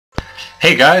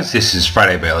Hey guys, this is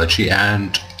Friday Biology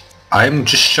and I'm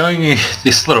just showing you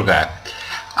this little guy.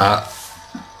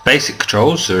 Basic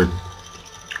controls are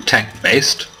tank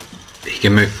based. He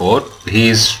can move forward.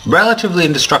 He's relatively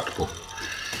indestructible.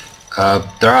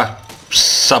 There are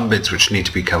some bits which need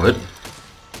to be covered.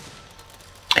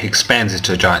 He expands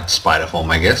into a giant spider form,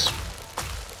 I guess,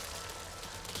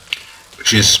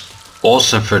 which is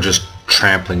awesome for just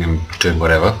trampling and doing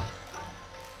whatever.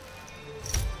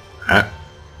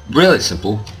 Really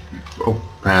simple. Oh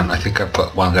man, I think I've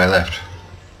got one guy left.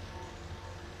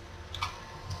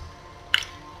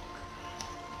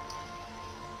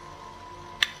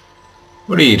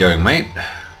 What are you doing, mate?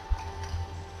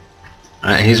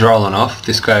 He's rolling off.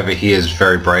 This guy over here is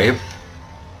very brave.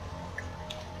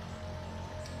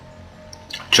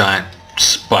 Giant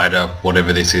spider,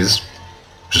 whatever this is.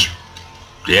 Just,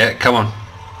 yeah, come on.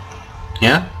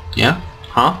 Yeah? Yeah?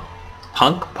 Huh?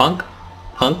 Punk? Punk?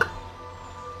 Punk?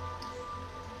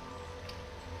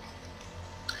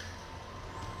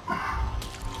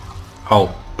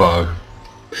 Oh, bow.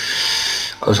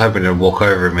 I was hoping to walk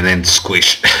over him and then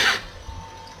squish.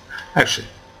 Actually.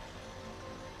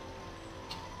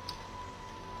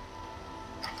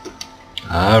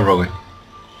 Wrong way.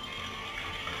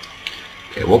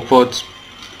 Okay, walk forwards.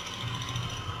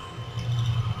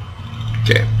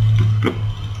 Okay. Bloop.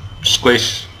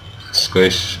 Squish.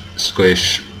 Squish.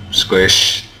 Squish.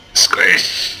 Squish.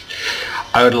 Squish.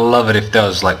 I would love it if there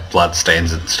was like blood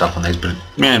stains and stuff on these, but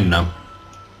man, no.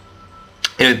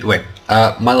 Anyway,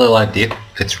 my little idea,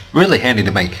 it's really handy to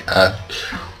make.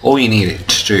 All you need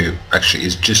to do actually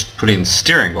is just put in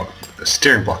steering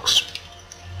blocks.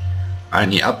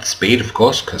 And you up the speed, of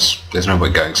course, because there's no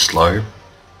way going slow.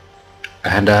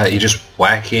 And you just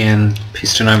whack in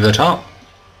piston over the top.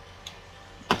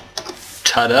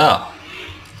 Ta-da!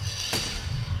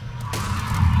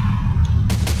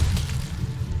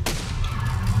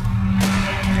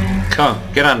 Come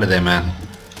on, get under there, man.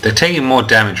 They're taking more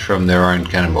damage from their own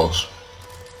cannonballs.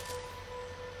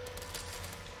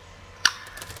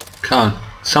 Come on,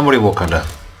 somebody walk under.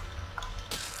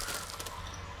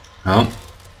 Oh.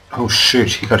 Oh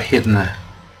shoot, he got hit in the...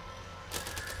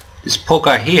 This poor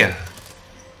guy here.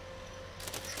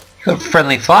 He got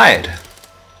friendly fired.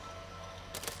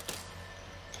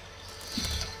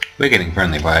 We're getting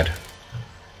friendly fired.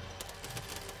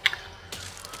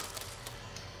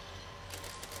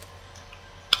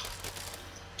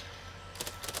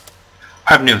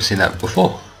 I've never seen that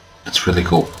before. That's really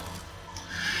cool.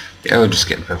 Yeah, we're just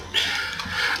getting...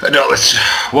 No, let's...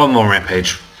 One more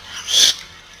rampage. Just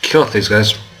kill off these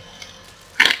guys.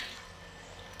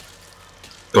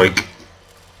 Doink.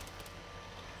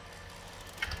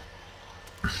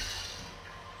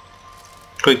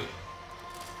 Quick.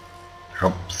 I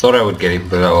thought I would get him,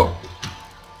 but oh.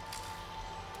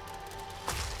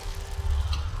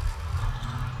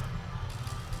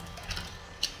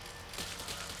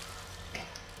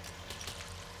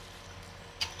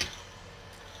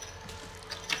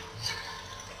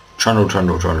 Trundle,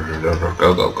 trundle, trundle, trundle,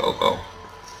 go, go, go, go.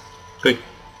 Quick.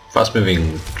 Fast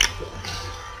moving.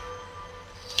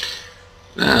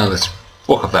 Let's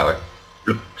walk up that way.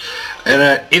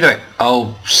 And either way,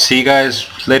 I'll see you guys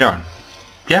later on.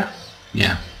 Yeah?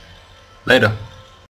 Yeah. Later.